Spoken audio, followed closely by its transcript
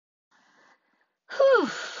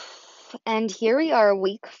And here we are,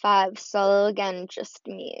 week 5, solo again, just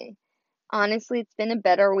me. Honestly, it's been a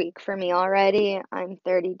better week for me already. I'm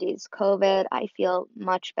 30 days COVID. I feel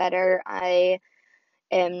much better. I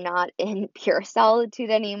am not in pure solitude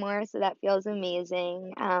anymore, so that feels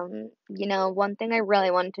amazing. One thing I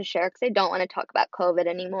really wanted to share, because I don't want to talk about COVID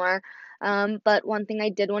anymore, but one thing I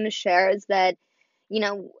did want to share is that, you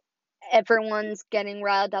know, everyone's getting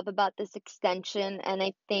riled up about this extension, and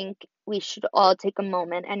I think we should all take a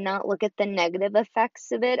moment and not look at the negative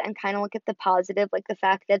effects of it and kind of look at the positive, like the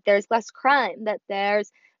fact that there's less crime, that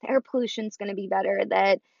there's the air pollution's going to be better,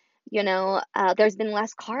 that there's been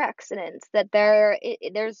less car accidents, that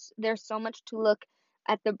there's so much to look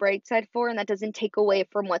at the bright side for, and that doesn't take away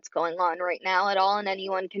from what's going on right now at all. And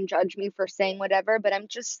anyone can judge me for saying whatever, but I'm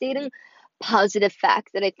just stating positive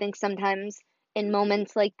facts that I think sometimes in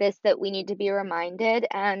moments like this that we need to be reminded.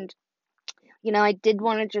 And I did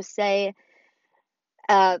want to just say,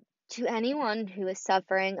 uh, to anyone who is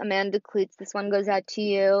suffering, Amanda Klutz, this one goes out to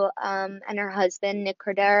you, and her husband, Nick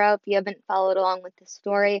Cordero. If you haven't followed along with the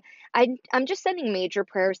story, I'm just sending major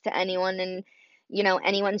prayers to anyone, and,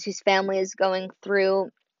 anyone whose family is going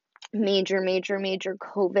through major, major, major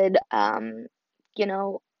COVID, you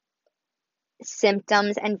know,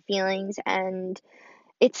 symptoms and feelings. And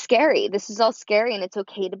it's scary. This is all scary, and it's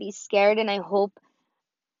okay to be scared. And I hope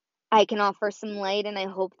I can offer some light, and I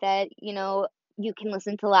hope that, you can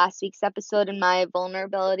listen to last week's episode and my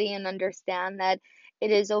vulnerability and understand that it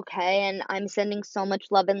is okay. And I'm sending so much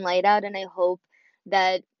love and light out, and I hope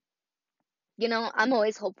that, I'm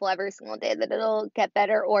always hopeful every single day that it'll get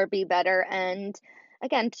better or be better. And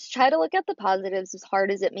again, just try to look at the positives, as hard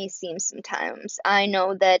as it may seem sometimes. I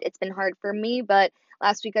know that it's been hard for me, but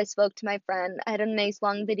last week I spoke to my friend. I had a nice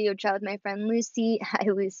long video chat with my friend Lucy. Hi,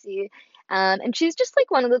 Lucy. And she's just like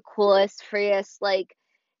one of the coolest, freest, like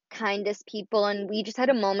kindest people. And we just had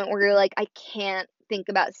a moment where we were like, I can't think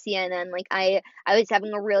about CNN. Like I was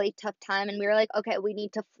having a really tough time, and we were like, okay, we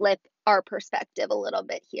need to flip our perspective a little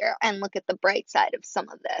bit here and look at the bright side of some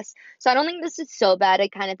of this. So I don't think this is so bad. I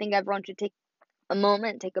kind of think everyone should take a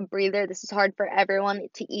moment, take a breather. This is hard for everyone,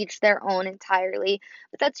 to each their own entirely.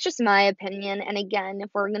 But that's just my opinion. And again, if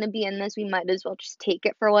we're going to be in this, we might as well just take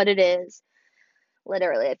it for what it is.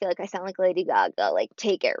 Literally, I feel like I sound like Lady Gaga. Like,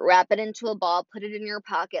 take it, wrap it into a ball, put it in your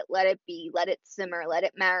pocket, let it be, let it simmer, let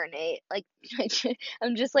it marinate. Like,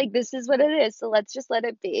 I'm just like, this is what it is. So let's just let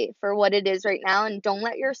it be for what it is right now. And don't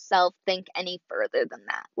let yourself think any further than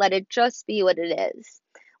that. Let it just be what it is.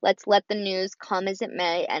 Let's let the news come as it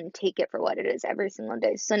may and take it for what it is every single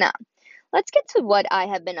day. So now, let's get to what I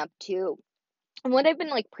have been up to and what I've been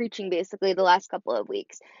like preaching basically the last couple of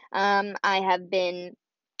weeks. I have been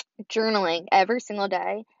journaling every single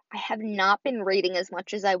day. I have not been reading as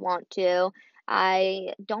much as I want to.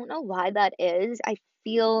 I don't know why that is. I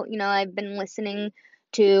feel, I've been listening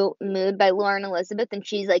to Mood by Lauren Elizabeth, and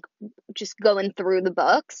she's like just going through the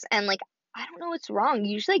books, and like I don't know what's wrong.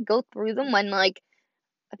 Usually I go through them when like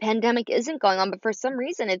a pandemic isn't going on, but for some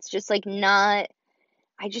reason it's just like not.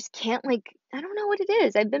 I just can't, like, I don't know what it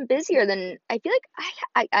is. I've been busier than I feel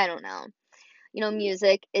like I don't know.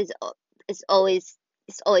 Music is always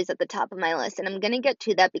at the top of my list, and I'm gonna get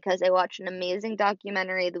to that because I watched an amazing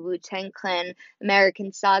documentary, the Wu-Tang Clan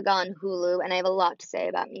American Saga on Hulu, and I have a lot to say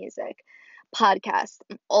about music. Podcast.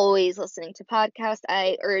 I'm always listening to podcasts.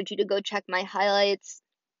 I urge you to go check my highlights.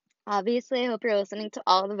 Obviously, I hope you're listening to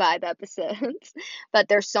all the Vibe episodes, but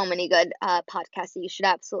there's so many good podcasts that you should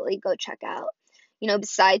absolutely go check out.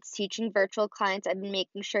 Besides teaching virtual clients, I've been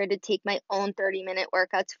making sure to take my own 30-minute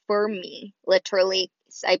workouts for me. Literally,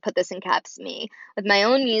 I put this in caps, me. With my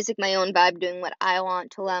own music, my own vibe, doing what I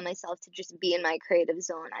want to allow myself to just be in my creative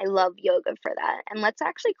zone. I love yoga for that. And let's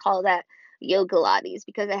actually call that yoga lattes,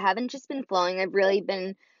 because I haven't just been flowing. I've really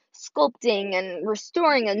been sculpting and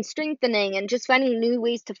restoring and strengthening and just finding new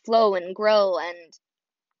ways to flow and grow.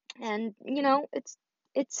 And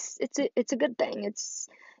it's a good thing.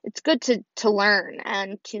 It's good to learn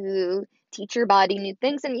and to teach your body new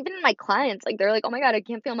things. And even my clients, like, they're like, oh my god, I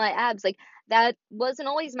can't feel my abs. Like, that wasn't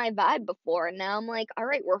always my vibe before, and now I'm like, all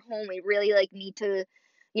right, we're home, we really like need to,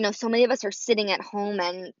 so many of us are sitting at home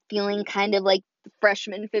and feeling kind of like the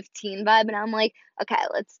freshman 15 vibe, and I'm like, okay,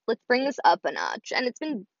 let's bring this up a notch. And it's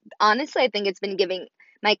been, honestly, I think it's been giving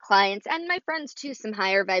my clients and my friends too some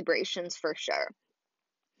higher vibrations for sure.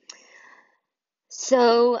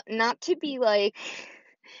 So, not to be like,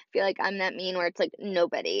 feel like I'm that mean where it's like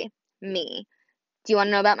nobody, me. Do you want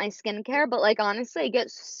to know about my skincare? But like, honestly, I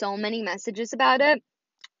get so many messages about it.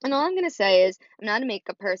 And all I'm gonna say is I'm not a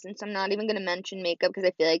makeup person, so I'm not even gonna mention makeup because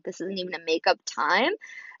I feel like this isn't even a makeup time.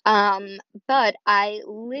 Um, but I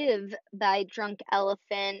live by Drunk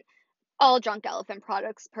Elephant all Drunk Elephant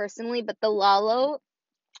products personally, but the Lalo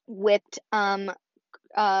whipped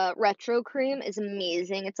retro cream is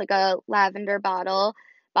amazing. It's like a lavender bottle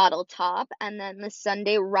top, and then the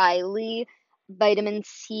Sunday Riley vitamin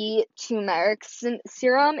C turmeric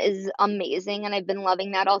serum is amazing, and I've been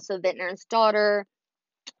loving that. Also, Vintner's Daughter,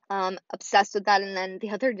 obsessed with that. And then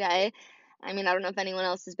the other day, I mean, I don't know if anyone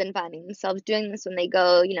else has been finding themselves doing this when they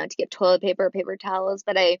go, to get toilet paper or paper towels,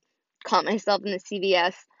 but I caught myself in the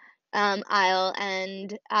CVS aisle,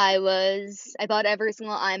 and I bought every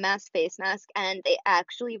single eye mask, face mask, and they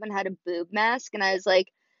actually even had a boob mask, and I was like,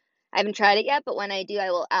 I haven't tried it yet, but when I do,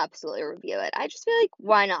 I will absolutely review it. I just feel like,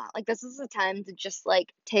 why not? Like, this is the time to just,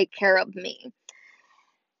 like, take care of me.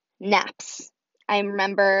 Naps. I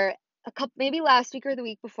remember maybe last week or the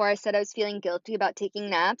week before, I said I was feeling guilty about taking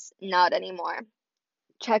naps. Not anymore.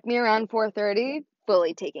 Check me around 4:30,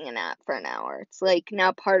 fully taking a nap for an hour. It's like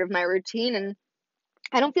now part of my routine, and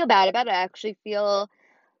I don't feel bad about it. I actually feel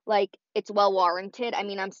like it's well warranted. I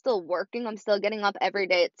mean, I'm still working. I'm still getting up every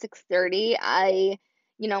day at 6:30.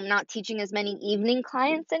 I'm not teaching as many evening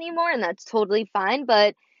clients anymore, and that's totally fine.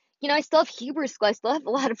 But, I still have Hebrew school. I still have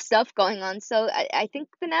a lot of stuff going on. So I think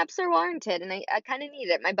the naps are warranted, and I kind of need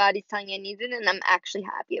it. My body's telling me I need it, and I'm actually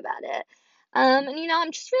happy about it. And,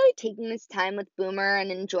 I'm just really taking this time with Boomer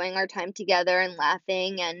and enjoying our time together and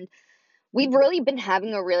laughing, and we've really been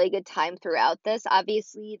having a really good time throughout this.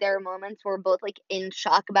 Obviously, there are moments where we're both like in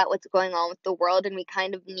shock about what's going on with the world, and we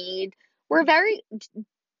kind of need. We're very.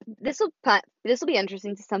 This will be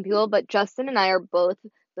interesting to some people, but Justin and I are both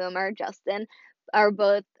Boomer. Justin are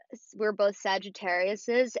both. We're both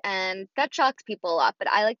Sagittariuses, and that shocks people a lot. But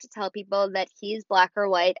I like to tell people that he's black or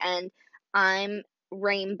white, and I'm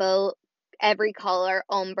rainbow, every color,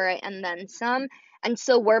 ombre, and then some. And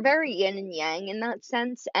so we're very yin and yang in that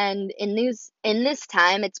sense. And in this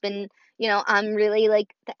time, it's been, I'm really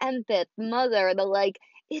like the empath, mother, the like,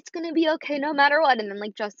 it's gonna be okay no matter what. And then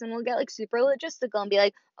like Justin will get like super logistical and be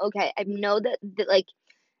like, okay, I know that like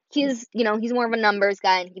he's more of a numbers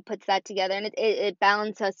guy, and he puts that together, and it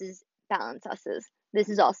balances. This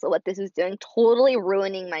is also what this is doing, totally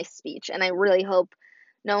ruining my speech, and I really hope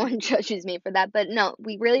no one judges me for that. But no,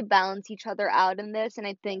 we really balance each other out in this, and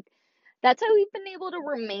I think that's how we've been able to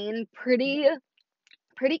remain pretty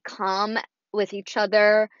calm with each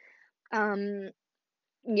other. Um,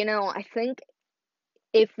 I think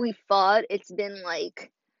if we fought, it's been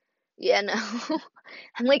like, yeah, no.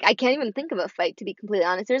 I'm like, I can't even think of a fight, to be completely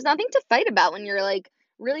honest. There's nothing to fight about when you're like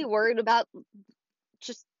really worried about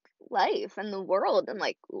just life and the world and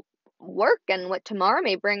like work and what tomorrow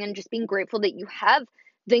may bring, and just being grateful that you have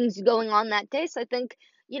things going on that day. So I think,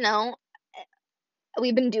 you know,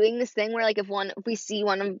 we've been doing this thing where like if we see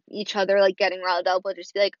one of each other like getting riled up, we'll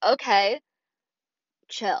just be like, okay,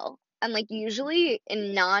 chill. And like usually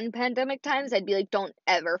in non-pandemic times, I'd be like, don't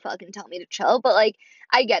ever fucking tell me to chill. But like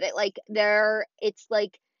I get it.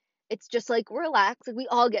 It's just like relax. Like we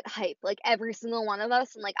all get hype, like every single one of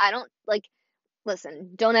us. And like I don't like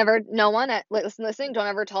listen, don't ever no one at listen, don't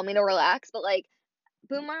ever tell me to relax. But like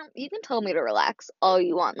Boomer, you can tell me to relax all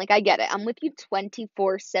you want. Like, I get it. I'm with you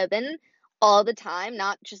 24/7 all the time,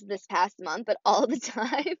 not just this past month, but all the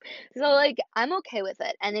time. So, like, I'm okay with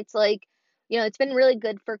it. And it's like, it's been really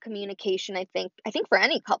good for communication, I think. I think for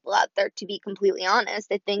any couple out there, to be completely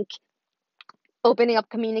honest, I think opening up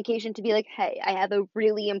communication to be like, hey, I have a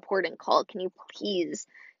really important call. Can you please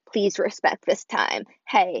respect this time?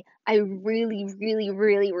 Hey, I really, really,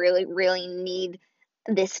 really, really, really need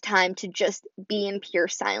this time to just be in pure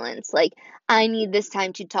silence. Like, I need this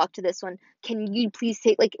time to talk to this one. Can you please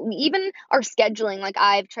take, like, even our scheduling, like,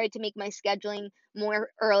 I've tried to make my scheduling more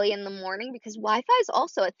early in the morning because Wi-Fi is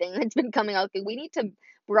also a thing that's been coming out. We need to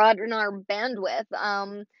broaden our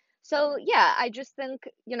bandwidth. So yeah, I just think,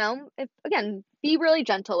 if again, be really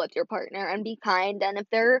gentle with your partner and be kind. And if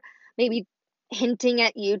they're maybe hinting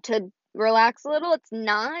at you to relax a little, it's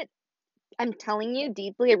not, I'm telling you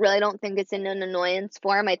deeply, I really don't think it's in an annoyance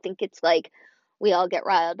form. I think it's like we all get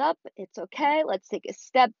riled up. It's okay. Let's take a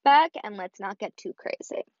step back and let's not get too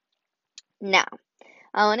crazy. Now,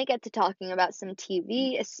 I want to get to talking about some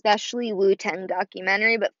TV, especially Wu-Tang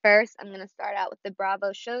documentary, but first I'm going to start out with the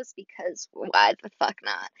Bravo shows because why the fuck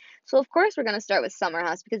not? So of course we're going to start with Summer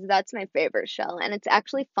House because that's my favorite show, and it's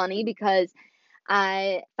actually funny because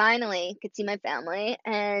I finally could see my family,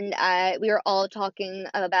 and we were all talking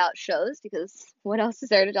about shows because what else is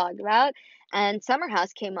there to talk about? And Summer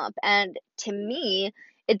House came up, and to me,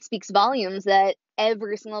 it speaks volumes that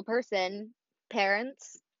every single person,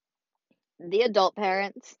 parents, the adult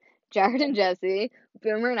parents, Jared and Jesse,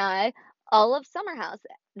 Boomer and I, all love Summer House.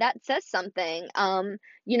 that says something.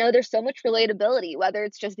 There's so much relatability, whether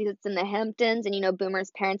it's just because it's in the Hamptons and,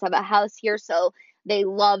 Boomer's parents have a house here, so they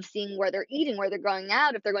love seeing where they're eating, where they're going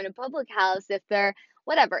out, if they're going to public house, if they're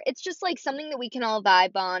whatever. It's just like something that we can all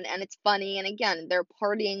vibe on, and it's funny. And again, they're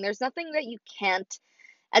partying. There's nothing that you can't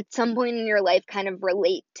at some point in your life kind of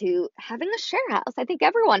relate to having a share house. I think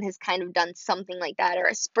everyone has kind of done something like that, or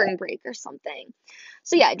a spring break or something.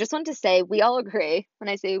 So yeah, I just want to say we all agree. When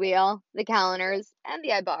I say we all, the Calendars and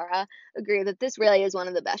the Ibarra agree that this really is one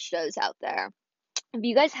of the best shows out there. If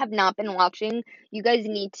you guys have not been watching, you guys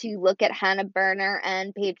need to look at Hannah Berner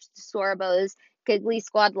and Paige Sorbo's Giggly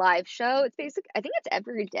Squad live show. It's basic, I think it's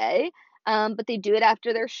every day, but they do it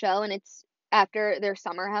after their show, and it's after their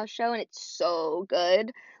summer house show, and it's so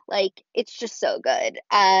good. Like, it's just so good.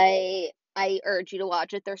 I urge you to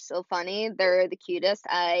watch it. They're so funny. They're the cutest.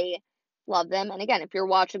 I love them. And again, if you're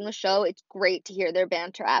watching the show, it's great to hear their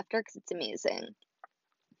banter after because it's amazing.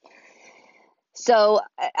 So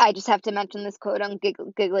I just have to mention this quote on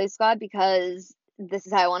Giggly Squad because this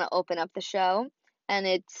is how I want to open up the show, and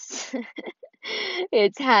it's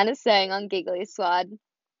it's Hannah saying on Giggly Squad,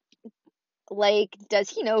 like, does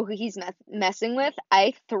he know who he's messing with?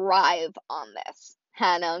 I thrive on this.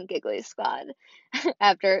 Hannah on Giggly Squad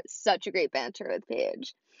after such a great banter with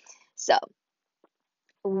Paige. So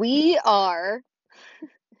we are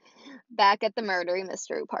back at the murdery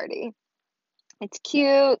mystery party. It's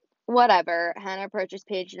cute, whatever. Hannah approaches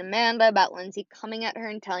Paige and Amanda about Lindsay coming at her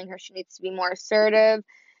and telling her she needs to be more assertive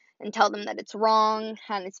and tell them that it's wrong.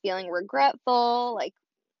 Hannah's feeling regretful,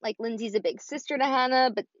 like Lindsay's a big sister to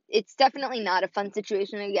Hannah, but it's definitely not a fun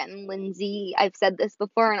situation. Again, Lindsay, I've said this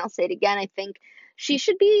before and I'll say it again, I think she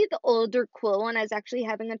should be the older, cool one. I was actually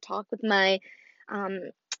having a talk with um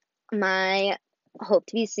my hope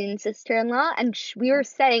to be soon sister-in-law, and we were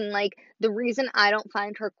saying like the reason I don't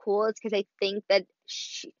find her cool is because I think that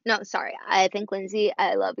no, sorry, I think Lindsay,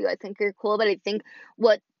 I love you, I think you're cool, but I think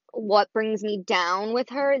what what brings me down with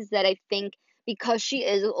her is that I think because she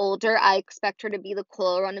is older, I expect her to be the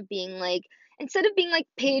cooler one, of being like, instead of being like,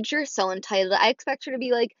 Paige, you're so entitled, I expect her to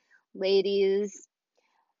be like, ladies,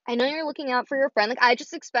 I know you're looking out for your friend. Like, I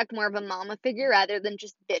just expect more of a mama figure rather than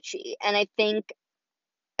just bitchy. And I think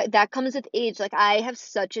that comes with age. Like, I have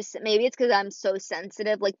such a, maybe it's because I'm so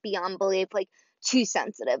sensitive, like beyond belief, like too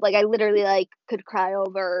sensitive. Like, I literally like could cry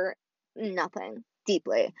over nothing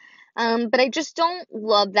deeply. But I just don't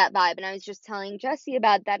love that vibe. And I was just telling Jesse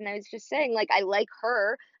about that, and I was just saying, like, I like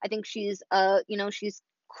her. I think she's she's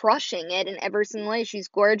crushing it in every single way. She's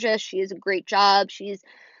gorgeous. She has a great job. She's,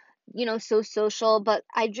 so social. But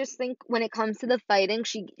I just think when it comes to the fighting,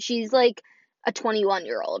 she's like a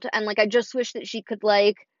 21-year-old, and like I just wish that she could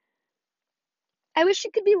like, I wish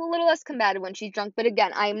she could be a little less combative when she's drunk, but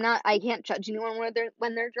again, I can't judge anyone when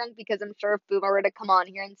they're drunk, because I'm sure if Boomer were to come on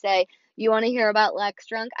here and say, you want to hear about Lex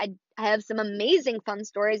drunk? I have some amazing fun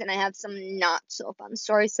stories, and I have some not so fun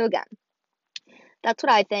stories. So again, that's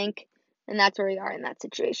what I think, and that's where we are in that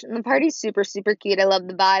situation. The party's super, super cute. I love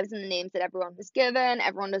the vibes and the names that everyone was given.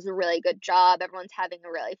 Everyone does a really good job. Everyone's having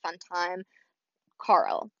a really fun time.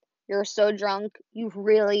 Carl, you're so drunk. You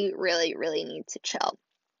really, really, really need to chill.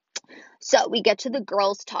 So we get to the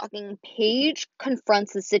girls talking. Paige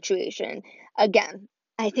confronts the situation. Again,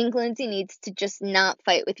 I think Lindsay needs to just not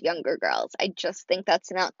fight with younger girls. I just think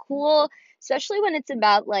that's not cool, especially when it's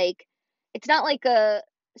about like, it's not like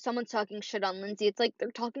someone's talking shit on Lindsay. It's like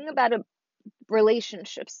they're talking about a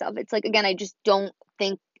relationship stuff. It's like, again, I just don't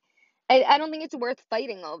think, I don't think it's worth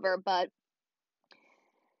fighting over, but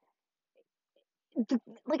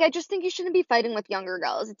like, I just think you shouldn't be fighting with younger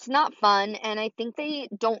girls. It's not fun, and I think they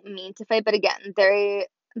don't mean to fight, but again,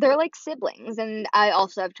 they're like siblings, and I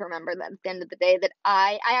also have to remember that at the end of the day that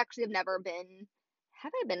I actually have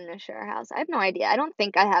I been in a share house? I have no idea. I don't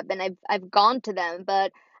think I have been. I've gone to them,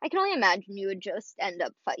 but I can only imagine you would just end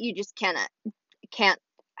up you just can't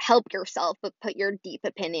help yourself but put your deep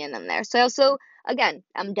opinion in there. So I also, again,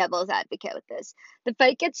 I'm devil's advocate with this. The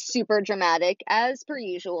fight gets super dramatic as per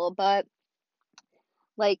usual, but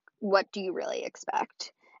like, what do you really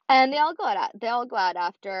expect? And they all go out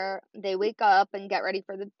after they wake up and get ready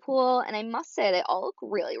for the pool, and I must say they all look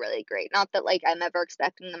really, really great. Not that like I'm ever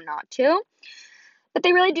expecting them not to, but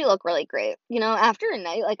they really do look really great. After a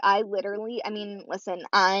night, like, I mean, listen,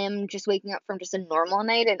 I am just waking up from just a normal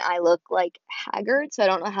night and I look like haggard, so I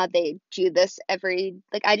don't know how they do this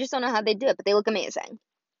I just don't know how they do it, but they look amazing.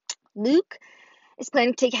 Luke is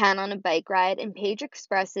planning to take Hannah on a bike ride, and Paige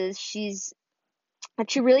expresses that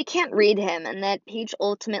she really can't read him, and that Paige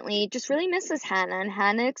ultimately just really misses Hannah. And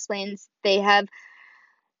Hannah explains they have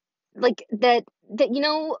like that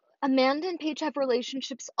Amanda and Paige have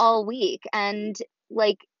relationships all week, and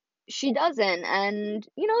like she doesn't. And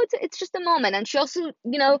it's just a moment. And she also,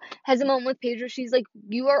 has a moment with Paige where she's like,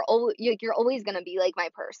 you're always gonna be like my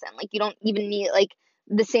person. Like you don't even need like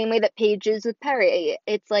the same way that Paige is with Perry.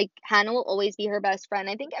 It's like Hannah will always be her best friend.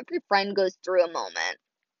 I think every friend goes through a moment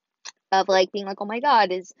of like being like, oh my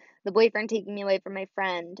God, is the boyfriend taking me away from my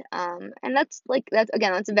friend? And that's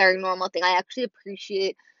a very normal thing. I actually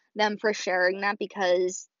appreciate them for sharing that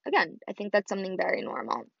because again, I think that's something very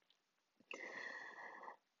normal.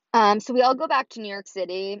 So we all go back to New York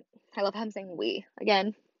City. I love how I'm saying we.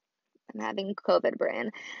 Again, I'm having COVID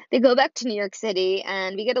brain. They go back to New York City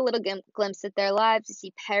and we get a little glimpse at their lives. You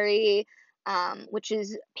see Perry, which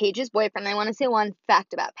is Paige's boyfriend. I want to say one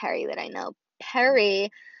fact about Perry that I know.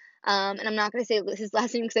 Perry, and I'm not going to say his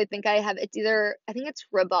last name because I think I think it's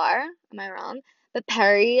Rabar. Am I wrong? But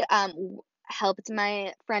Perry helped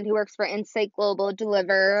my friend who works for Insight Global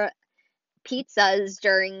deliver pizzas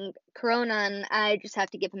during Corona, and I just have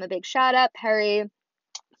to give him a big shout out. Perry,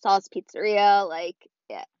 Sauce Pizzeria, like,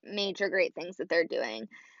 yeah, major great things that they're doing.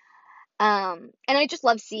 And I just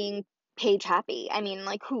love seeing Paige happy. I mean,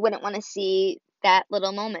 like, who wouldn't want to see that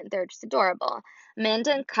little moment? They're just adorable.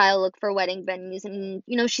 Amanda and Kyle look for wedding venues, and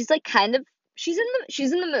she's like she's in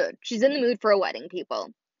the mood. She's in the mood for a wedding, people.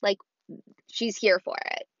 Like, she's here for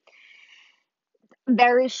it.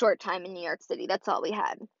 Very short time in New York City. That's all we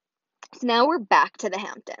had. So now we're back to the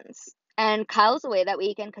Hamptons. And Kyle's away that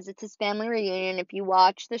weekend because it's his family reunion. If you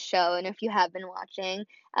watch the show and if you have been watching,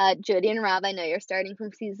 Jody and Rob, I know you're starting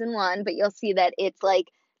from season 1, but you'll see that it's like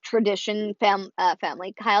tradition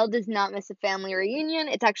family. Kyle does not miss a family reunion.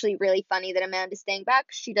 It's actually really funny that Amanda's staying back.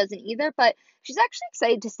 She doesn't either, but she's actually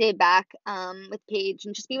excited to stay back with Paige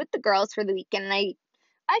and just be with the girls for the weekend. And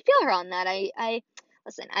I feel her on that. I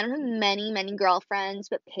listen, I don't have many girlfriends,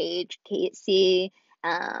 but Paige, Casey,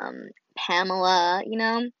 Pamela,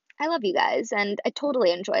 I love you guys, and I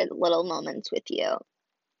totally enjoy the little moments with you.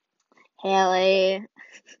 Haley,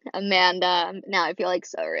 Amanda, now I feel like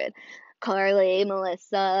so rude. Carly,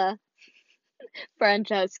 Melissa,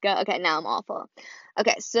 Francesca. Okay, now I'm awful.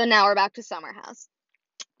 Okay, so now we're back to Summer House.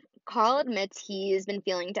 Carl admits he's been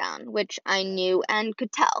feeling down, which I knew and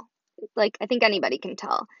could tell. Like, I think anybody can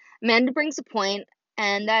tell. Amanda brings a point,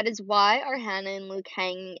 and that is why are Hannah and Luke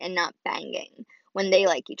hanging and not banging when they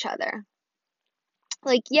like each other?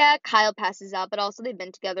 Like, yeah, Kyle passes out, but also they've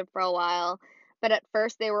been together for a while. But at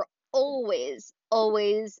first, they were always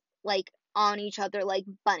like on each other like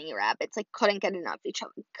bunny rabbits. Like, couldn't get enough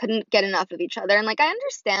of each other. And like, I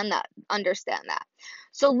understand that.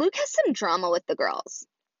 So Luke has some drama with the girls,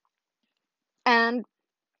 and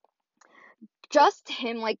just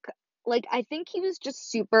him like I think he was just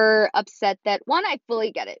super upset that one, I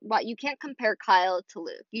fully get it. What, you can't compare Kyle to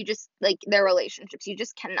Luke. You just like their relationships. You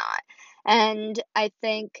just cannot. And I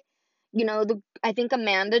think I think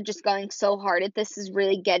Amanda just going so hard at this is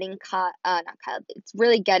really getting not Kyle, it's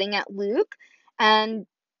really getting at Luke. And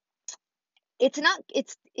it's not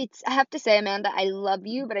it's I have to say, Amanda, I love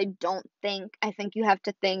you, but I think you have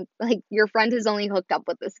to think like your friend has only hooked up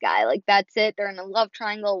with this guy. Like that's it. They're in a love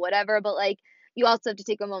triangle, whatever, but like you also have to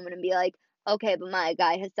take a moment and be like, okay, but my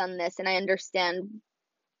guy has done this, and I understand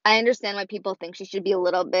why people think she should be a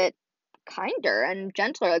little bit kinder and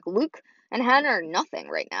gentler. Like Luke and Hannah are nothing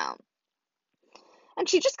right now. And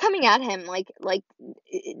she's just coming at him like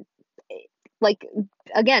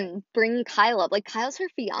again, bringing Kyle up. Like Kyle's her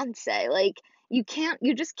fiance. Like you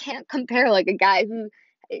just can't compare like a guy who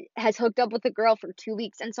has hooked up with a girl for 2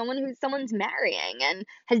 weeks and someone's marrying and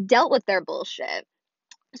has dealt with their bullshit.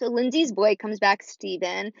 So Lindsay's boy comes back,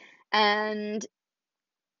 Steven, and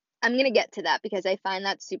I'm gonna get to that because I find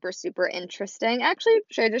that super interesting. Actually,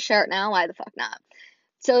 should I just share it now? Why the fuck not?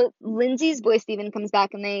 So Lindsay's boy Steven comes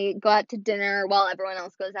back and they go out to dinner while everyone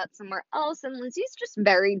else goes out somewhere else. And Lindsay's just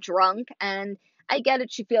very drunk. And I get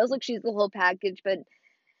it. She feels like she's the whole package. But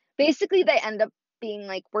basically, they end up being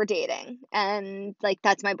like, we're dating. And like,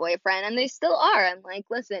 that's my boyfriend. And they still are. I'm like,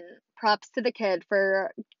 listen, props to the kid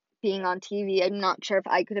for being on TV. I'm not sure if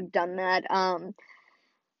I could have done that.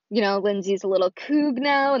 Lindsay's a little coog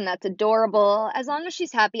now, and that's adorable. As long as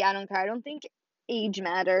she's happy, I don't care. I don't think age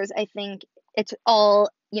matters. I think it's all,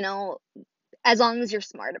 as long as you're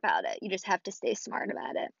smart about it. You just have to stay smart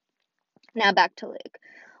about it. Now back to Luke.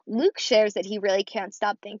 Luke shares that he really can't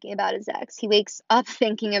stop thinking about his ex. He wakes up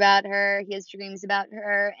thinking about her. He has dreams about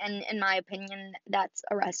her. And in my opinion, that's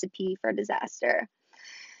a recipe for disaster.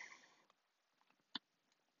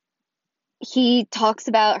 He talks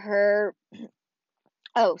about her.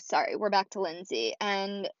 Oh, sorry, we're back to Lindsay.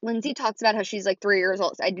 And Lindsay talks about how she's like 3 years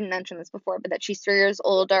old. I didn't mention this before, but that she's 3 years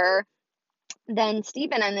older than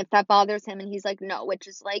Steven, and if that bothers him, and he's like, no, which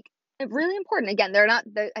is like really important. Again,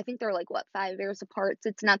 I think they're like, what, 5 years apart, so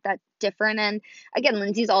it's not that different. And again,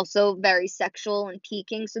 Lindsay's also very sexual and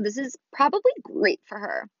peaking, so this is probably great for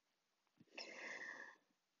her.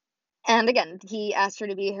 And again, he asked her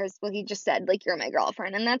to be his, well, he just said, like, you're my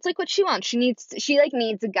girlfriend, and that's like what she wants. She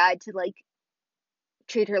needs a guy to like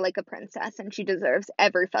treat her like a princess, and she deserves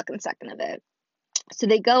every fucking second of it. So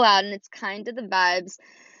they go out, and it's kind of the vibes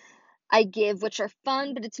I give, which are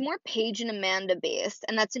fun, but it's more Paige and Amanda based,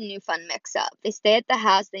 and that's a new fun mix up. They stay at the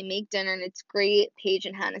house, they make dinner, and it's great. Paige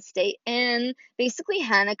and Hannah stay in. Basically,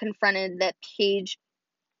 Hannah confronted that Paige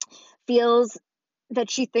feels that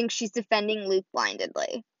she thinks she's defending Luke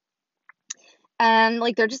blindedly. And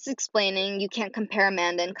like they're just explaining you can't compare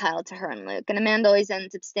Amanda and Kyle to her and Luke. And Amanda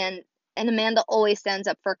always stands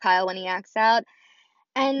up for Kyle when he acts out.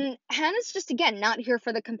 And Hannah's just again not here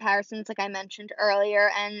for the comparisons like I mentioned earlier.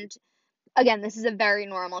 And again, this is a very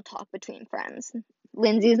normal talk between friends.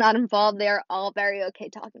 Lindsay's not involved. They're all very okay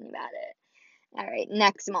talking about it. All right,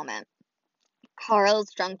 next moment.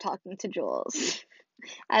 Carl's drunk talking to Jules.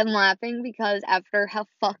 I'm laughing because after how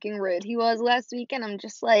fucking rude he was last weekend, I'm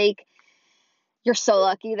just like, you're so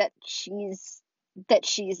lucky that she's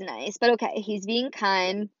nice. But okay, he's being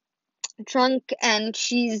kind, drunk, and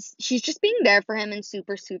she's just being there for him and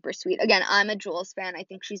super, super sweet. Again, I'm a Jules fan. I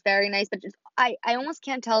think she's very nice, but just I almost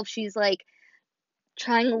can't tell if she's like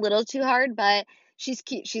trying a little too hard, but she's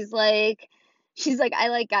cute. She's like, I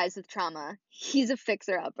like guys with trauma. He's a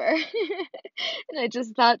fixer-upper. And I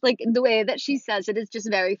just thought, like, the way that she says it is just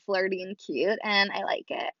very flirty and cute, and I like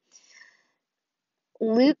it.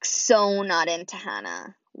 Luke's so not into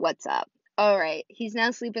Hannah. What's up? All right, he's now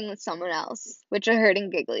sleeping with someone else, which I heard in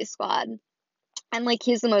Giggly Squad. And, like,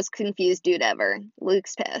 he's the most confused dude ever.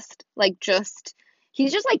 Luke's pissed.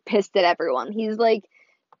 He's just, like, pissed at everyone. He's like,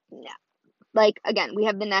 like, again, we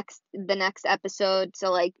have the next episode,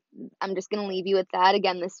 so like I'm just gonna leave you with that.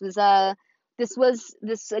 Again, this wasn't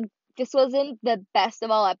the best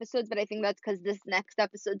of all episodes, but I think that's because this next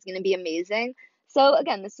episode's gonna be amazing. So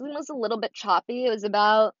again, this one was a little bit choppy. It was a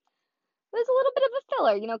little bit of a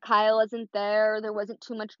filler. Kyle wasn't there. There wasn't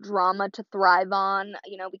too much drama to thrive on.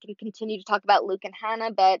 We can continue to talk about Luke and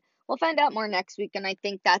Hannah, but we'll find out more next week, and I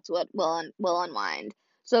think that's what will unwind.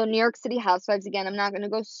 So New York City Housewives, again, I'm not going to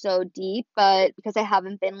go so deep, but because I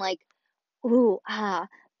haven't been like, ooh, ah.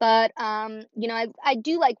 But I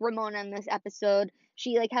do like Ramona in this episode.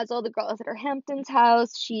 She like has all the girls at her Hamptons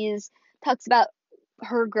house. She's talks about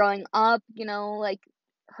her growing up, like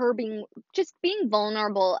her being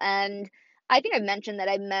vulnerable. And I think I've mentioned that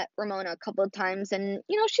I've met Ramona a couple of times, and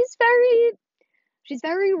she's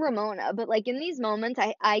very Ramona, but like in these moments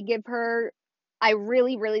I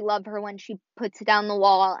really, really love her when she puts down the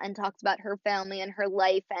wall and talks about her family and her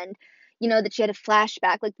life, and that she had a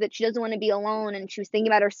flashback, like that she doesn't want to be alone, and she was thinking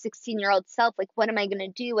about her 16-year-old self, like, what am I gonna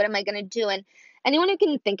do? What am I gonna do? And anyone who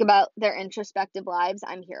can think about their introspective lives,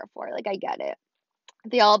 I'm here for. Like, I get it.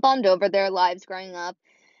 They all bond over their lives growing up.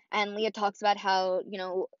 And Leah talks about how,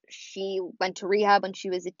 she went to rehab when she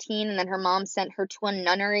was a teen, and then her mom sent her to a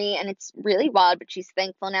nunnery, and it's really wild, but she's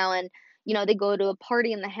thankful now. And, they go to a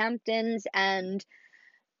party in the Hamptons, and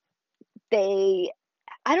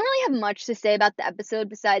I don't really have much to say about the episode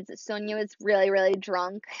besides that Sonia was really, really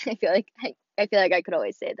drunk. I feel like I could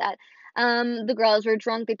always say that. The girls were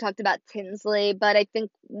drunk. They talked about Tinsley, but I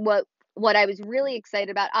think what I was really excited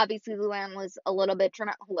about, obviously Luann was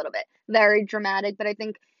very dramatic, but I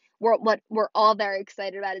think what we're all very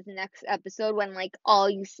excited about is the next episode when like all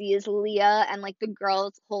you see is Leah and like the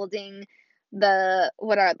girls holding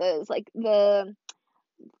what are those, like the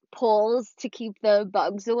poles to keep the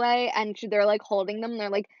bugs away, and they're like holding them. They're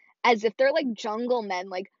like as if they're like jungle men,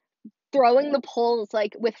 like throwing the poles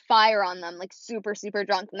like with fire on them, like super, super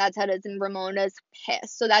drunk. And that's how it is. And Ramona's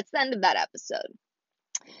pissed. So that's the end of that episode.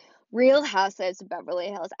 Real Housewives of Beverly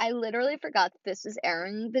Hills. I literally forgot that this was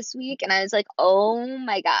airing this week, and I was like, oh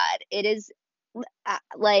my God, it is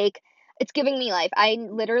like, it's giving me life. I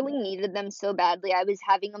literally needed them so badly. I was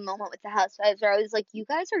having a moment with the Housewives where I was like, you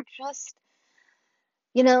guys are just,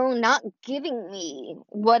 not giving me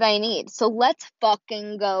what I need. So let's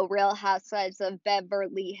fucking go, Real Housewives of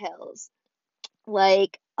Beverly Hills.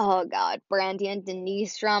 Like, oh God, Brandy and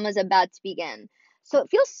Denise drama is about to begin. So it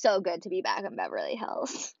feels so good to be back in Beverly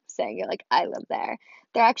Hills. Saying it like I live there.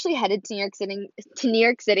 They're actually headed to New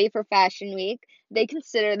York City for Fashion Week. They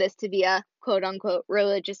consider this to be a quote unquote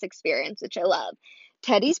religious experience, which I love.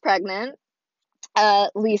 Teddy's pregnant.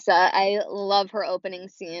 Lisa, I love her opening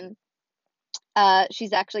scene.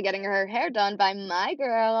 She's actually getting her hair done by my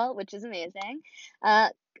girl, which is amazing.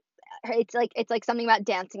 It's like something about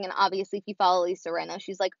dancing, and obviously if you follow Lisa right now,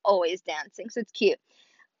 she's like always dancing, so it's cute.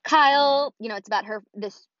 Kyle, it's about her,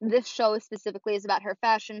 this show specifically is about her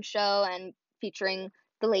fashion show and featuring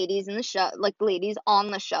the ladies in the show, like the ladies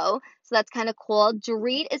on the show. So that's kind of cool.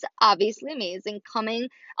 Dorit is obviously amazing.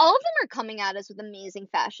 All of them are coming at us with amazing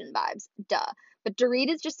fashion vibes. Duh. But Dorit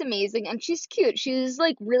is just amazing and she's cute. She's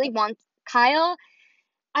like really wants Kyle.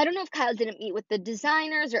 I don't know if Kyle didn't meet with the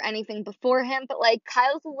designers or anything before him, but like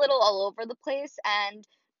Kyle's a little all over the place and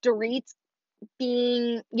Dorit's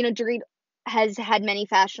Dorit has had many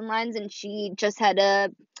fashion lines and she just had a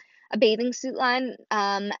bathing suit line.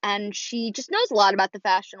 And she just knows a lot about the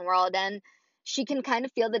fashion world and she can kind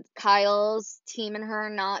of feel that Kyle's team and her are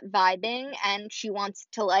not vibing and she wants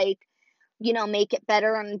to like, make it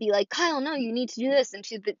better and be like, Kyle, no, you need to do this and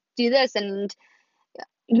do this. And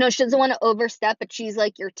she doesn't want to overstep, but she's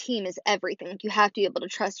like, your team is everything. Like, you have to be able to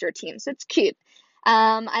trust your team. So it's cute.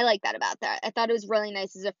 I like that about that. I thought it was really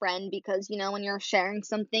nice as a friend because, when you're sharing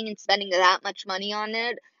something and spending that much money on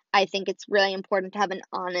it, I think it's really important to have an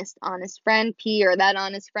honest friend. P, or that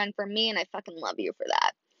honest friend for me, and I fucking love you for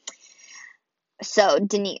that. So,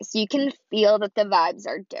 Denise, you can feel that the vibes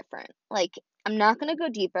are different. Like, I'm not going to go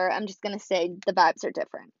deeper. I'm just going to say the vibes are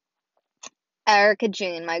different. Erica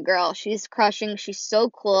Jane, my girl, she's crushing. She's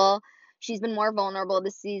so cool. She's been more vulnerable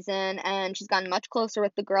this season and she's gotten much closer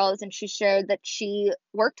with the girls. And she shared that she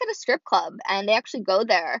worked at a strip club and they actually go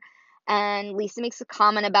there. And Lisa makes a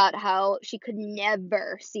comment about how she could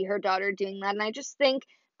never see her daughter doing that. And I just think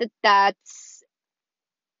that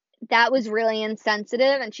was really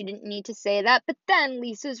insensitive and she didn't need to say that. But then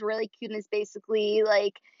Lisa's really cute and is basically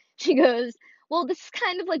like, she goes, well, this is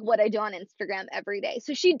kind of like what I do on Instagram every day.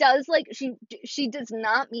 So she does like, she does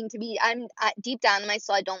not mean to be, deep down in my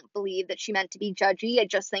soul, I don't believe that she meant to be judgy. I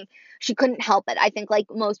just think she couldn't help it. I think like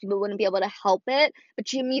most people wouldn't be able to help it, but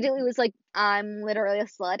she immediately was like, I'm literally a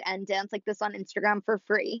slut and dance like this on Instagram for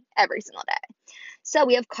free every single day. So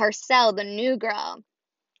we have Carcel, the new girl.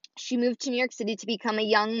 She moved to New York City to become a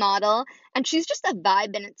young model, and she's just a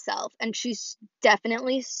vibe in itself, and she's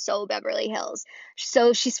definitely so Beverly Hills.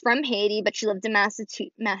 So she's from Haiti, but she lived in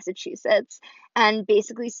Massachusetts, and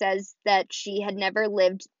basically says that she had never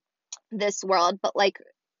lived this world, but like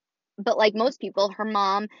most people, her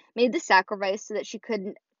mom made the sacrifice so that she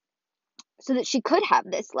could have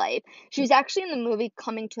this life. She was actually in the movie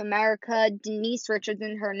Coming to America. Denise Richards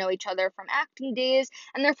and her know each other from acting days,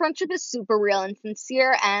 and their friendship is super real and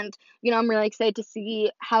sincere. And, I'm really excited to see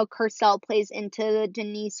how Carcel plays into the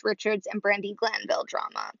Denise Richards and Brandi Glanville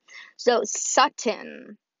drama. So,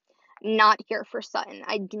 Sutton. Not here for Sutton.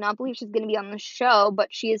 I do not believe she's going to be on the show, but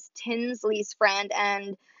she is Tinsley's friend,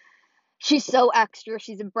 and she's so extra.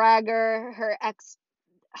 She's a bragger. Her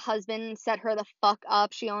ex-husband set her the fuck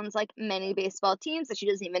up. She owns like many baseball teams that she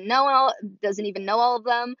doesn't even know all of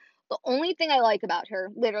them. The only thing I like about her,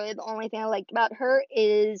 literally the only thing I like about her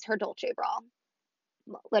is her Dolce bra.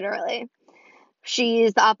 Literally.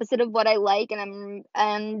 She's the opposite of what I like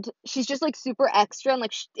and she's just like super extra and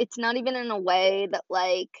like it's not even in a way that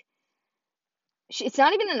like it's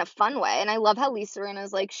not even in a fun way. And I love how Lisa Rinna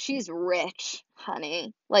is like, she's rich,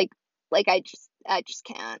 honey. Like I just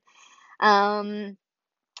can't.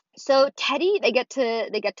 So Teddy, they get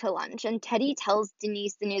to lunch, and Teddy tells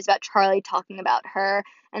Denise the news about Charlie talking about her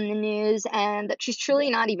and the news, and that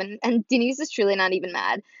Denise is truly not even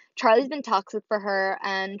mad. Charlie's been toxic for her,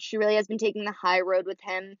 and she really has been taking the high road with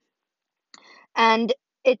him. And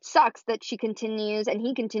it sucks that he continues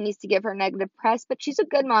to give her negative press, but she's a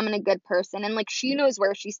good mom and a good person, and like she knows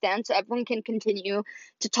where she stands, so everyone can continue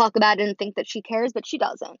to talk about it and think that she cares, but she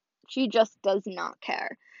doesn't. She just does not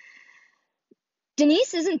care.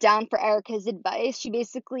 Denise isn't down for Erica's advice.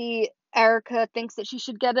 Erica thinks that she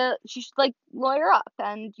should like lawyer up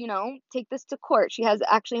and, take this to court. She has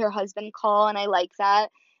actually her husband call, and I like that.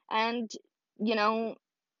 And, you know,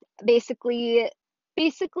 basically,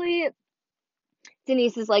 basically,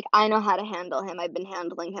 Denise is like, I know how to handle him. I've been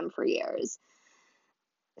handling him for years.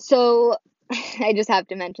 So I just have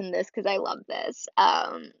to mention this because I love this.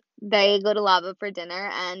 They go to Lava for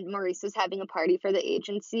dinner, and Maurice is having a party for the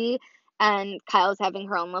agency, and Kyle's having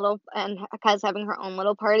her own little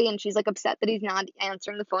party, and she's like upset that he's not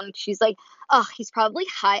answering the phone. She's like, oh, he's probably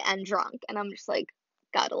high and drunk, and I'm just like,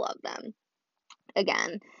 gotta love them.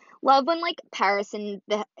 Again, love when like Paris and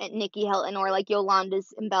Nikki Hilton or like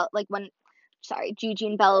Yolanda's and like when. Sorry, Gigi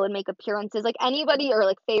and Bella would make appearances. Like anybody, or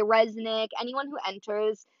like Faye Resnick, anyone who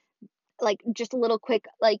enters like just a little quick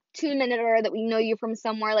like 2-minute that we know you from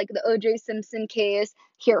somewhere, like the OJ Simpson case,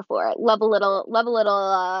 here for it. Love a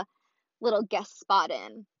little guest spot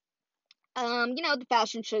in. The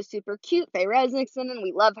fashion show's super cute. Faye Resnick's in and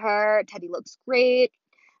we love her. Teddy looks great.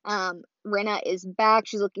 Rinna is back.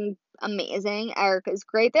 She's looking amazing. Erica's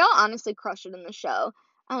great. They all honestly crush it in the show.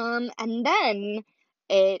 And then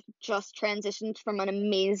it just transitioned from an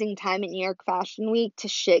amazing time in New York Fashion Week to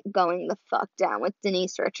shit going the fuck down with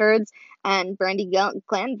Denise Richards and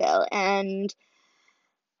Glanville. And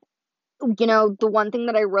the one thing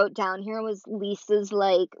that I wrote down here was Lisa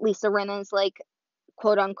Rinna's like,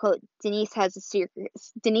 quote unquote, Denise has a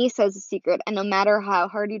secret, and no matter how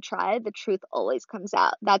hard you try, the truth always comes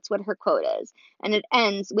out. That's what her quote is. And it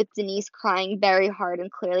ends with Denise crying very hard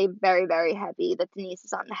and clearly very, very heavy that Denise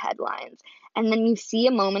is on the headlines. And then you see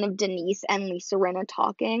a moment of Denise and Lisa Rinna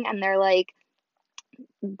talking, and they're like,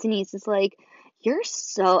 Denise is like,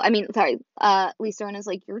 Lisa Rinna's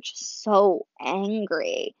like, you're just so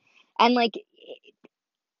angry. And like,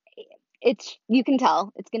 you can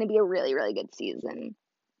tell it's going to be a really, really good season.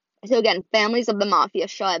 So again, Families of the Mafia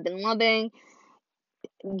show I've been loving.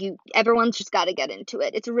 Everyone's just got to get into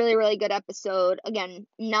it. It's a really, really good episode. Again,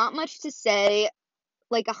 not much to say,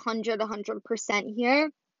 like 100%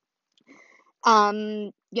 here.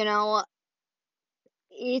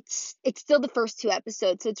 It's still the first 2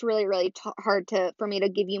 episodes, so it's really, really hard for me to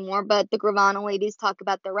give you more. But the Gravano ladies talk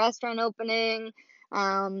about the restaurant opening,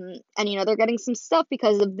 and they're getting some stuff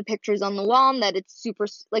because of the pictures on the wall, and that it's super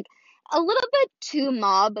like a little bit too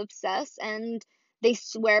mob obsessed, and they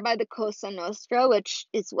swear by the Cosa Nostra, which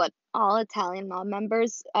is what all Italian mob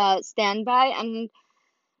members stand by. And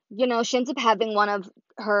she ends up having one of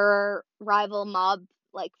her rival mob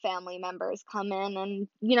like family members come in, and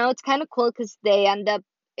it's kind of cool because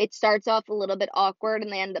it starts off a little bit awkward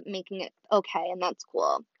and they end up making it okay, and that's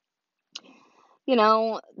cool.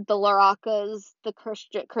 The Laracas, the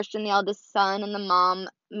Christian, the eldest son, and the mom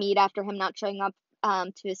meet after him not showing up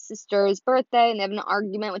to his sister's birthday, and they have an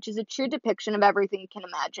argument, which is a true depiction of everything you can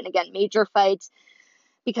imagine. Again, major fights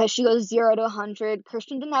because she goes 0 to 100.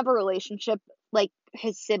 Christian didn't have a relationship like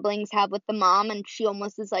his siblings have with the mom, and she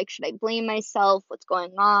almost is like, should I blame myself? What's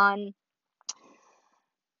going on?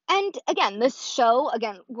 And again, this show,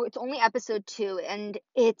 it's only episode 2, and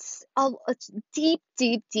it's deep,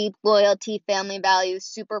 deep, deep loyalty, family values,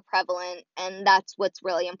 super prevalent, and that's what's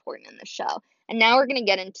really important in the show. And now we're going to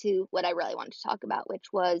get into what I really wanted to talk about,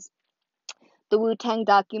 which was the Wu-Tang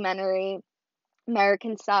documentary,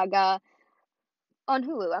 American Saga, on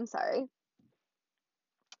Hulu, I'm sorry.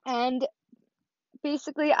 And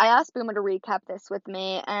basically, I asked Boomer to recap this with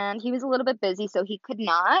me, and he was a little bit busy, so he could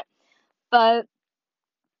not. But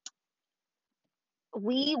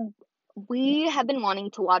we have been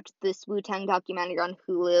wanting to watch this Wu-Tang documentary on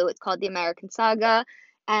Hulu. It's called The American Saga,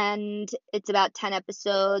 and it's about 10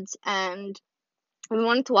 episodes, and we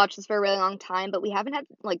wanted to watch this for a really long time, but we haven't had,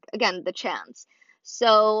 the chance.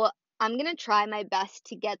 So I'm going to try my best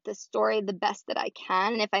to get this story the best that I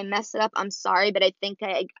can, and if I mess it up, I'm sorry, but I think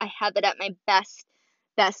I have it at my best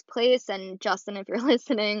place. And Justin, if you're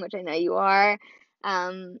listening, which I know you are,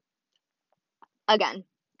 again,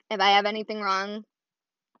 if I have anything wrong,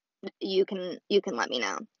 you can let me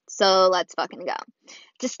know. So let's fucking go.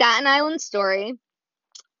 It's a Staten Island story.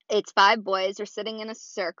 It's 5 boys are sitting in a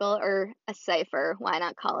circle, or a cipher, why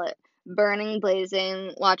not call it, burning,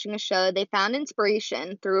 blazing, watching a show. They found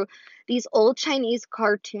inspiration through these old Chinese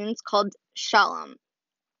cartoons called Shalom.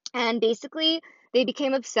 And basically, they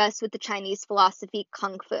became obsessed with the Chinese philosophy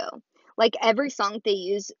Kung Fu. Like, every song they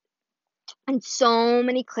use, and so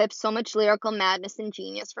many clips, so much lyrical madness and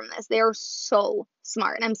genius from this. They are so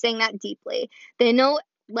smart, and I'm saying that deeply. They know,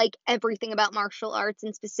 everything about martial arts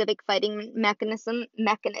and specific fighting mechanisms,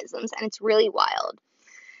 and it's really wild.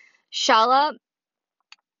 Shala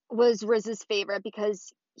was Riz's favorite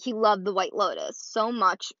because he loved the White Lotus so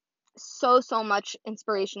much. So much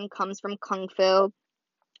inspiration comes from Kung Fu,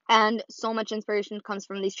 and so much inspiration comes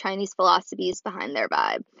from these Chinese philosophies behind their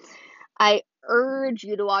vibe. I urge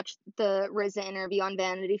you to watch the RZA interview on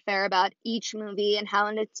Vanity Fair about each movie and how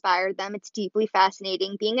it inspired them. It's deeply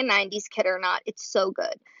fascinating. Being a 90s kid or not, it's so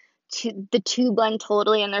good. The two blend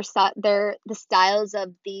totally, and the styles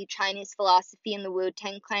of the Chinese philosophy and the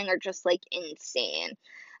Wu-Tang Clan are just insane.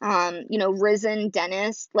 RZA and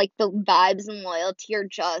Dennis, the vibes and loyalty are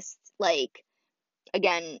just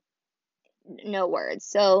again, no words.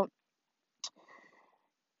 So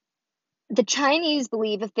the Chinese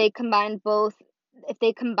believe if they combine both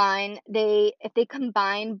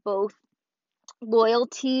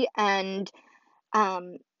loyalty and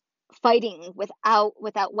fighting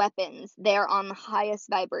without weapons, they're on the highest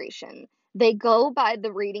vibration. They go by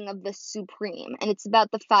the reading of the Supreme, and it's about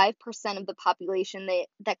the 5% of the population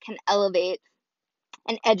that can elevate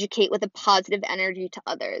and educate with a positive energy to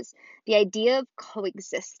others. The idea of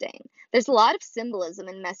coexisting. There's a lot of symbolism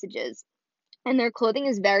and messages and their clothing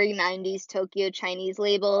is very 90s Tokyo Chinese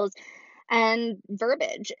labels and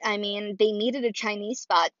verbiage. I mean, they needed a Chinese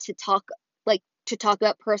spot to talk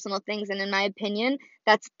about personal things, and in my opinion,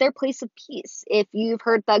 that's their place of peace. If you've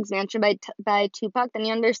heard Thug's Mansion by Tupac, then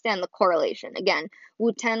you understand the correlation. Again,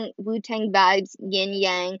 Wu-Tang vibes, yin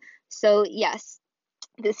yang. So yes,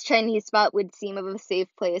 this Chinese spot would seem of a safe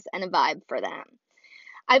place and a vibe for them.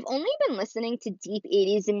 I've only been listening to deep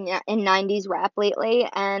 80s and 90s rap lately,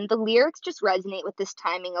 and the lyrics just resonate with this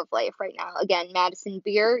timing of life right now. Again, Madison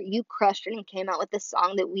Beer, you crushed it and came out with this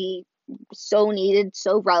song that we so needed,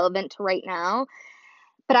 so relevant to right now.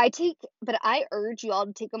 But I urge you all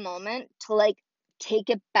to take a moment to like take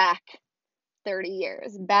it back 30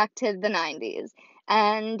 years, back to the 90s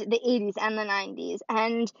and the 80s and the 90s.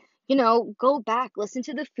 And, go back, listen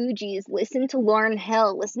to the Fugees, listen to Lauryn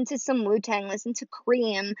Hill, listen to some Wu-Tang, listen to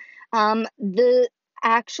Cream. The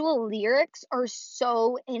actual lyrics are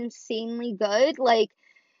so insanely good. Like,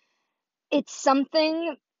 it's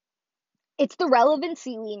something it's the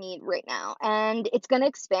relevancy we need right now, and it's going to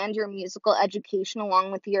expand your musical education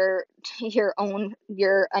along with your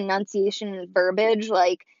enunciation and verbiage.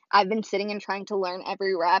 Like, I've been sitting and trying to learn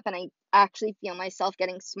every rap, and I actually feel myself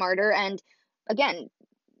getting smarter. And again,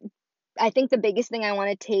 I think the biggest thing I want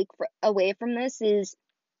to take away from this is,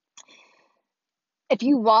 if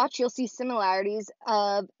you watch, you'll see similarities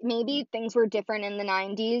of maybe things were different in the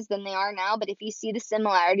 90s than they are now, but if you see the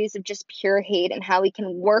similarities of just pure hate and how we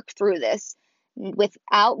can work through this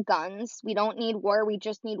without guns, we don't need war, we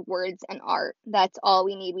just need words and art. That's all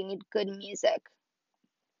we need. We need good music.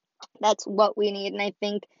 That's what we need. And I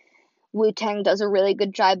think Wu-Tang does a really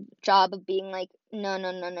good job of being like, no,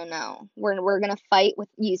 no, no, no, no. We're gonna fight with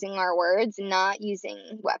using our words, not using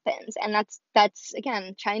weapons. And that's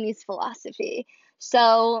again Chinese philosophy.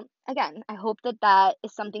 So again, I hope that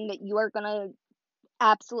is something that you are gonna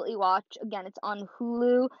absolutely watch. Again, it's on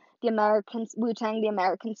Hulu. The American Wu-Tang, the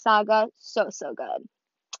American Saga, so so good.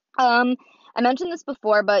 I mentioned this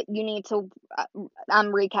before, but you need to.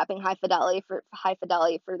 I'm recapping High Fidelity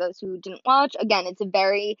for those who didn't watch. Again, it's a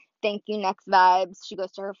very thank you next vibes. She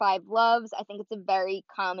goes to her five loves. I think it's a very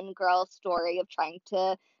common girl story of trying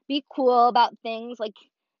to be cool about things, like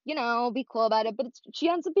be cool about it. But she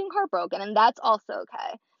ends up being heartbroken, and that's also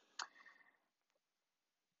okay.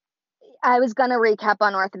 I was gonna recap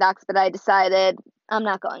Unorthodox, but I decided I'm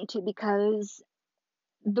not going to because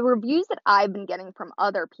the reviews that I've been getting from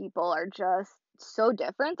other people are just so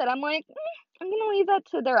different that I'm like, I'm gonna leave that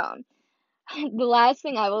to their own. The last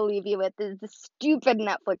thing I will leave you with is the stupid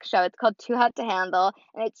Netflix show. It's called Too Hot to Handle,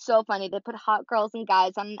 and it's so funny. They put hot girls and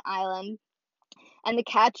guys on an island, and the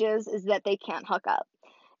catch is that they can't hook up.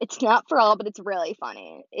 It's not for all, but it's really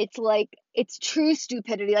funny. It's like, it's true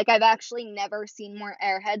stupidity. Like, I've actually never seen more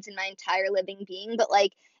airheads in my entire living being, but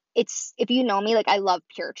like, if you know me, like, I love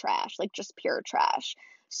pure trash, like, just pure trash.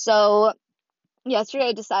 So, yesterday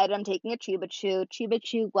I decided I'm taking a Cheeba Chew. Cheeba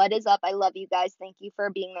Chew, what is up? I love you guys. Thank you for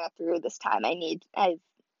being there through this time. If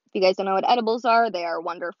you guys don't know what edibles are, they are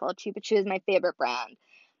wonderful. Cheeba Chew is my favorite brand.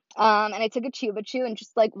 And I took a Cheeba Chew and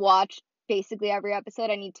just like watched basically every episode.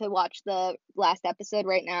 I need to watch the last episode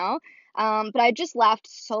right now. But I just laughed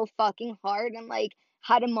so fucking hard and like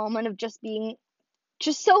had a moment of just being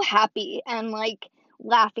just so happy and like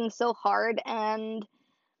laughing so hard. And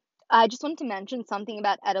I just wanted to mention something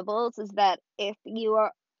about edibles is that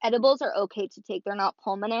edibles are okay to take. They're not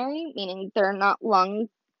pulmonary, meaning they're not lung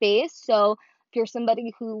based. So if you're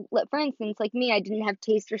somebody who, for instance, like me, I didn't have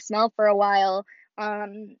taste or smell for a while.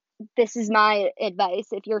 This is my advice.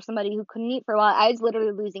 If you're somebody who couldn't eat for a while, I was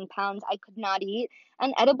literally losing pounds. I could not eat,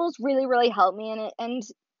 and edibles really, really helped me in it. And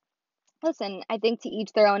listen, I think to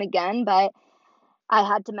each their own again, but I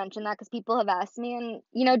had to mention that because people have asked me,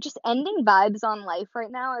 and just ending vibes on life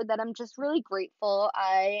right now are that I'm just really grateful.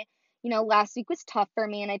 Last week was tough for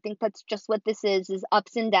me, and I think that's just what this is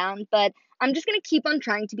ups and downs. But I'm just gonna keep on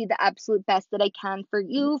trying to be the absolute best that I can for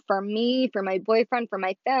you, for me, for my boyfriend, for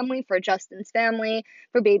my family, for Justin's family,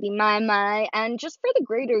 for baby Mai, and just for the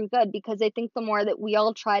greater good. Because I think the more that we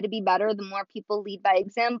all try to be better, the more people lead by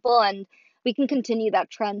example, and we can continue that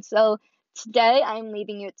trend. So today I'm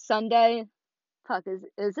leaving you. It's Sunday. Fuck, is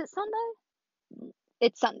it Sunday?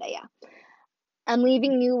 It's Sunday, yeah. I'm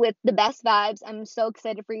leaving you with the best vibes. I'm so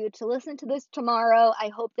excited for you to listen to this tomorrow. I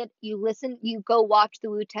hope that you go watch the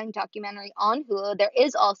Wu-Tang documentary on Hulu. There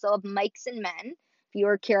is also a Mikes and Men. If you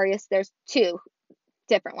are curious, there's two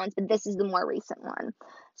different ones, but this is the more recent one.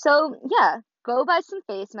 So yeah, go buy some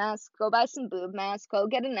face masks, go buy some boob masks, go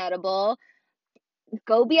get an edible,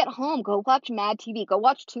 go be at home, go watch Mad TV, go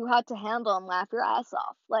watch Too Hot to Handle and laugh your ass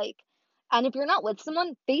off. Like, And if you're not with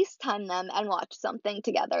someone, FaceTime them and watch something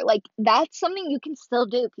together. Like, that's something you can still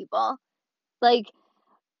do, people. Like,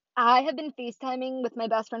 I have been FaceTiming with my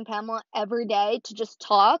best friend Pamela every day to just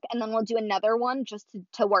talk, and then we'll do another one just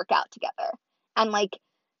to work out together. And like,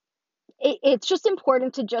 it's just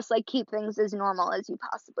important to just like keep things as normal as you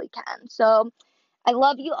possibly can. So I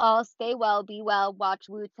love you all. Stay well, be well, watch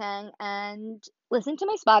Wu-Tang, and listen to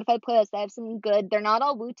my Spotify playlist. I have some good, they're not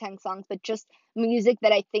all Wu-Tang songs, but just music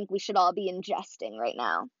that I think we should all be ingesting right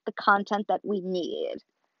now. The content that we need.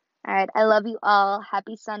 All right, I love you all.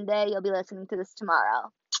 Happy Sunday. You'll be listening to this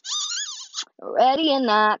tomorrow. Ready or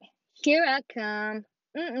not, here I come.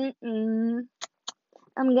 Mm-mm-mm.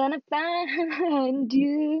 I'm gonna find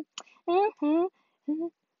you.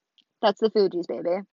 That's the Fugees, baby.